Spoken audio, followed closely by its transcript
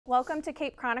Welcome to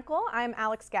Cape Chronicle. I'm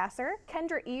Alex Gasser.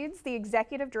 Kendra Eads, the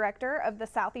Executive Director of the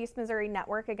Southeast Missouri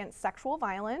Network Against Sexual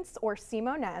Violence, or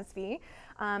SEMO-NASV.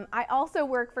 I also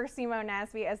work for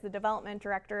SEMO-NASV as the Development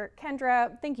Director.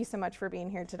 Kendra, thank you so much for being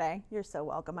here today. You're so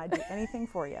welcome. I'd do anything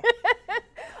for you.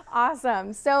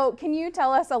 Awesome. So can you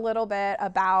tell us a little bit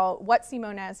about what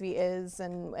SEMO-NASV is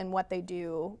and what they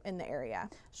do in the area?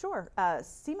 Sure.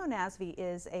 SEMO-NASV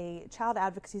is a child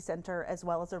advocacy center as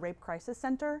well as a rape crisis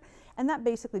center, and that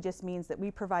basically just means that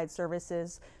we provide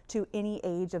services to any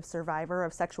age of survivor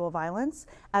of sexual violence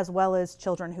as well as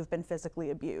children who've been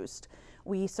physically abused.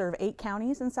 We serve 8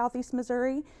 counties in Southeast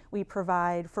Missouri. We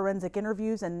provide forensic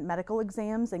interviews and medical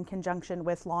exams in conjunction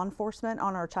with law enforcement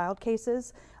on our child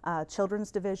cases,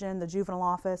 Children's Division, the Juvenile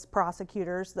Office,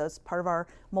 prosecutors. That's part of our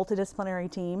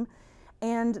multidisciplinary team.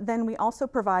 And then we also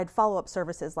provide follow-up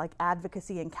services like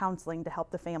advocacy and counseling to help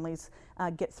the families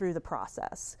get through the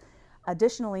process.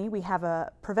 Additionally, we have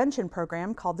a prevention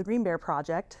program called the Green Bear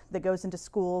Project that goes into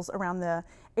schools around the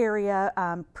area,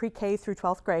 pre-K through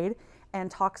 12th grade, and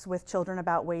talks with children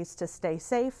about ways to stay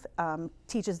safe,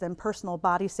 teaches them personal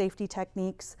body safety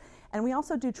techniques. And we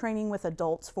also do training with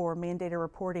adults for mandated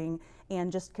reporting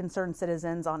and just concerned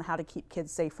citizens on how to keep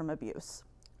kids safe from abuse.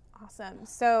 Awesome.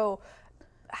 So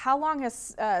how long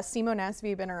has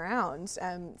SEMO-NASV been around?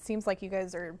 Seems like you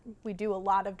guys we do a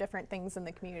lot of different things in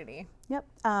the community. Yep.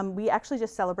 We actually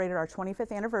just celebrated our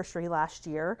 25th anniversary last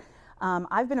year.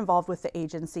 I've been involved with the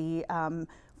agency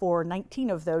for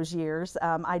 19 of those years.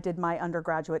 I did my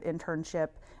undergraduate internship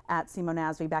at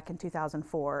SEMO-NASV back in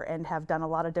 2004 and have done a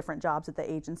lot of different jobs at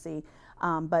the agency.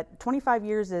 But 25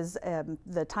 years is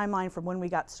the timeline from when we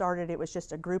got started. It was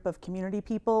just a group of community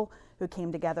people who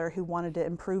came together who wanted to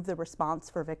improve the response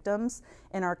for victims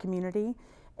in our community.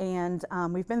 And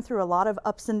we've been through a lot of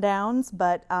ups and downs,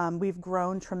 but we've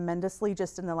grown tremendously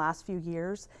just in the last few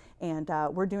years, and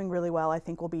we're doing really well. I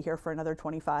think we'll be here for another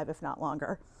 25, if not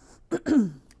longer.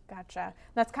 Gotcha.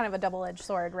 That's kind of a double-edged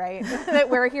sword, right? That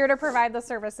we're here to provide the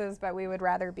services, but we would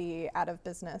rather be out of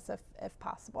business if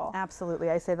possible. Absolutely.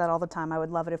 I say that all the time. I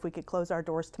would love it if we could close our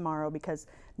doors tomorrow because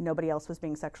nobody else was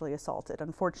being sexually assaulted.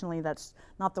 Unfortunately, that's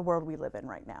not the world we live in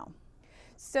right now.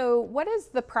 So what is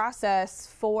the process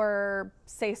for,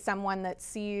 say, someone that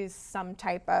sees some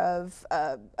type of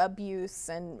abuse,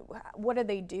 and what do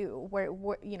they do?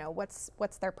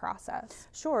 What's their process?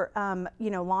 Sure.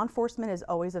 Law enforcement is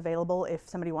always available if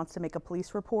somebody wants to make a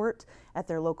police report at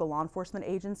their local law enforcement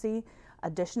agency.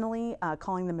 Additionally,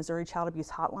 calling the Missouri Child Abuse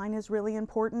Hotline is really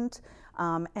important.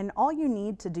 And all you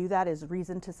need to do that is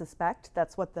reason to suspect.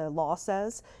 That's what the law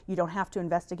says. You don't have to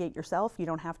investigate yourself. You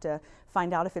don't have to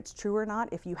find out if it's true or not.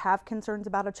 If you have concerns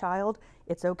about a child,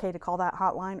 it's okay to call that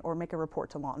hotline or make a report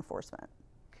to law enforcement.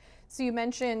 So you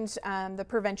mentioned the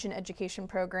prevention education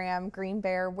program, Green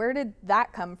Bear. Where did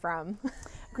that come from?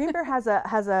 Green Bear has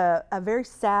a very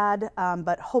sad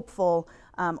but hopeful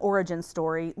origin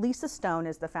story. Lisa Stone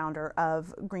is the founder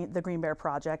of the Green Bear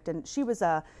Project, and she was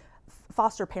a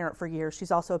foster parent for years.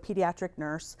 She's also a pediatric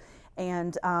nurse,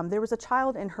 and there was a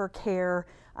child in her care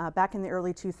back in the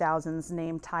early 2000s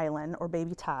named Tylen, or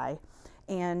baby Ty,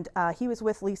 and he was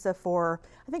with Lisa for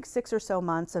I think 6 or so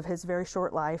months of his very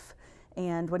short life.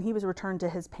 And when he was returned to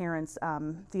his parents,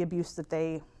 the abuse that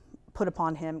they put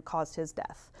upon him caused his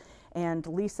death. And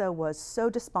Lisa was so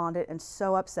despondent and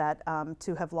so upset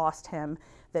to have lost him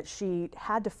that she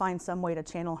had to find some way to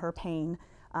channel her pain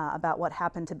about what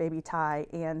happened to baby Ty.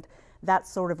 And that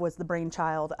sort of was the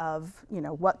brainchild of,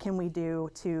 what can we do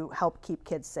to help keep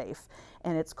kids safe?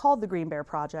 And it's called the Green Bear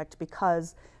Project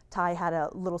because Ty had a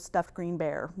little stuffed green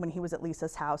bear when he was at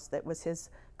Lisa's house that was his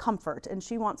comfort, and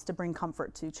she wants to bring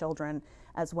comfort to children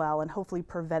as well and hopefully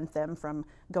prevent them from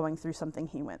going through something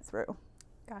he went through.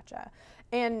 Gotcha.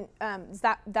 And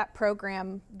that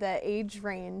program, the age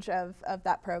range of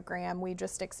that program, we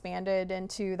just expanded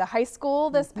into the high school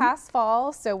this past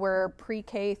fall, so we're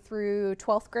pre-K through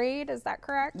 12th grade, is that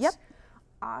correct? Yep.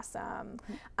 Awesome.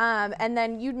 And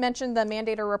then you mentioned the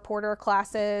mandated reporter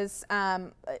classes. How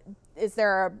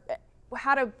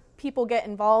do people get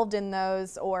involved in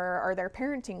those, or are there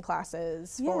parenting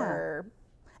classes for?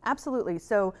 Absolutely.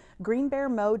 So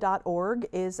greenbearmo.org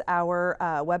is our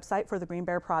website for the Green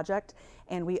Bear Project,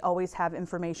 and we always have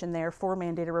information there for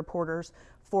mandated reporters,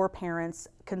 for parents,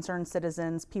 concerned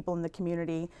citizens, people in the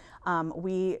community.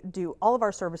 All of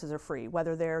our services are free,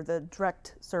 whether they're the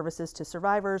direct services to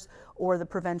survivors or the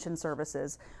prevention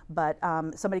services, but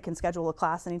somebody can schedule a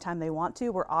class anytime they want to.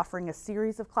 We're offering a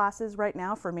series of classes right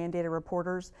now for mandated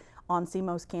reporters on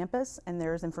SEMO's campus, and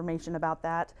there's information about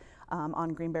that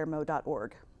on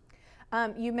greenbearmo.org.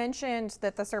 You mentioned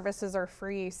that the services are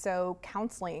free, so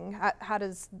counseling, how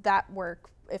does that work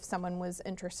if someone was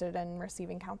interested in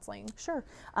receiving counseling? Sure.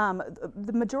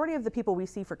 The majority of the people we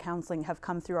see for counseling have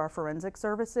come through our forensic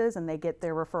services, and they get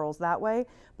their referrals that way.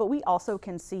 But we also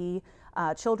can see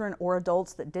children or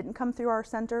adults that didn't come through our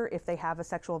center if they have a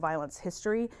sexual violence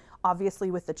history. Obviously,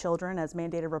 with the children, as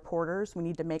mandated reporters, we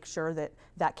need to make sure that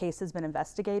that case has been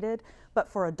investigated. But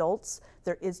for adults,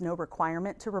 there is no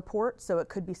requirement to report. So it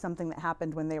could be something that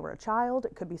happened when they were a child.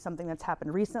 It could be something that's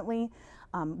happened recently.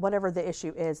 Whatever the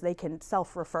issue is, they can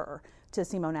self-refer to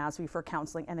SEMO-NASV for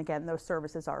counseling. And again, those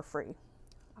services are free.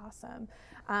 Awesome.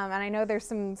 And I know there's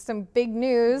some big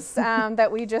news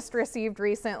that we just received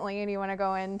recently, and you want to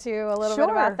go into a little bit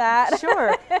about that?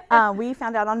 Sure. We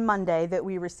found out on Monday that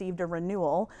we received a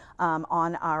renewal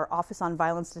on our Office on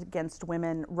Violence Against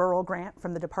Women rural grant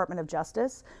from the Department of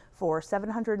Justice for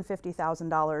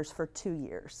 $750,000 for 2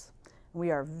 years.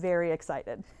 We are very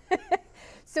excited.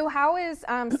 So how is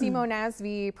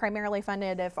SEMO-NASV primarily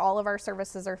funded if all of our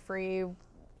services are free?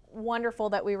 Wonderful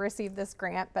that we received this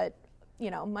grant, but you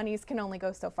know, monies can only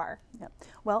go so far. Yep.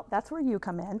 Well, that's where you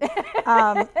come in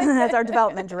as our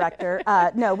development director.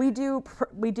 No, we do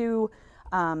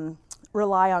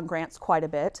rely on grants quite a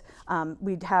bit.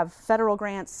 We have federal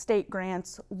grants, state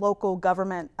grants, local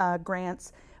government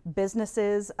grants,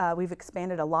 businesses. We've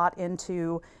expanded a lot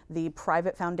into the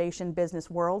private foundation business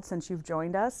world since you've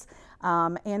joined us.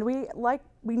 And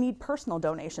we need personal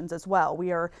donations as well.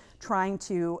 We are trying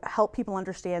to help people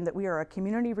understand that we are a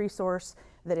community resource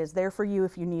that is there for you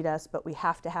if you need us, but we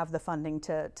have to have the funding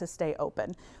to stay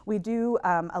open. We do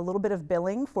a little bit of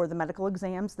billing for the medical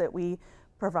exams that we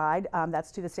provide.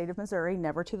 That's to the state of Missouri,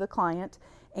 never to the client.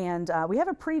 And we have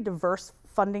a pretty diverse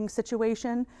funding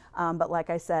situation, but like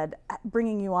I said,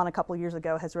 bringing you on a couple years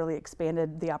ago has really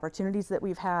expanded the opportunities that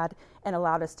we've had and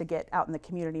allowed us to get out in the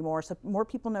community more, so more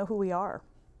people know who we are.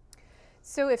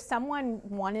 So if someone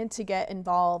wanted to get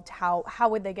involved, how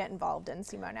would they get involved in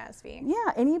SEMO-NASV?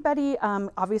 Yeah, anybody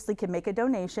obviously can make a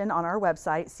donation on our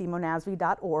website,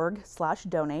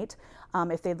 semonasv.org/donate.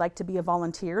 If they'd like to be a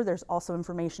volunteer, there's also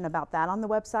information about that on the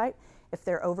website. If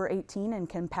they're over 18 and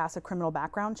can pass a criminal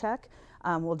background check,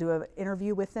 we'll do an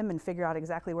interview with them and figure out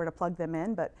exactly where to plug them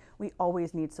in, but we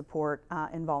always need support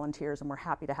in volunteers, and we're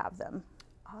happy to have them.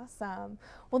 Awesome.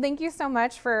 Well, thank you so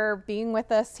much for being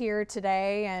with us here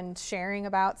today and sharing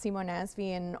about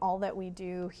SEMO-NASV and all that we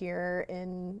do here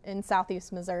in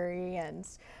Southeast Missouri. And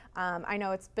I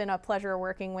know it's been a pleasure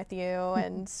working with you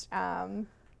and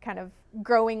kind of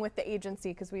growing with the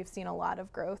agency, because we've seen a lot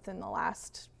of growth in the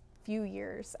last few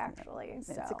years, actually.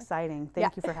 It's exciting.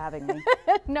 Thank you for having me.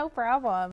 No problem.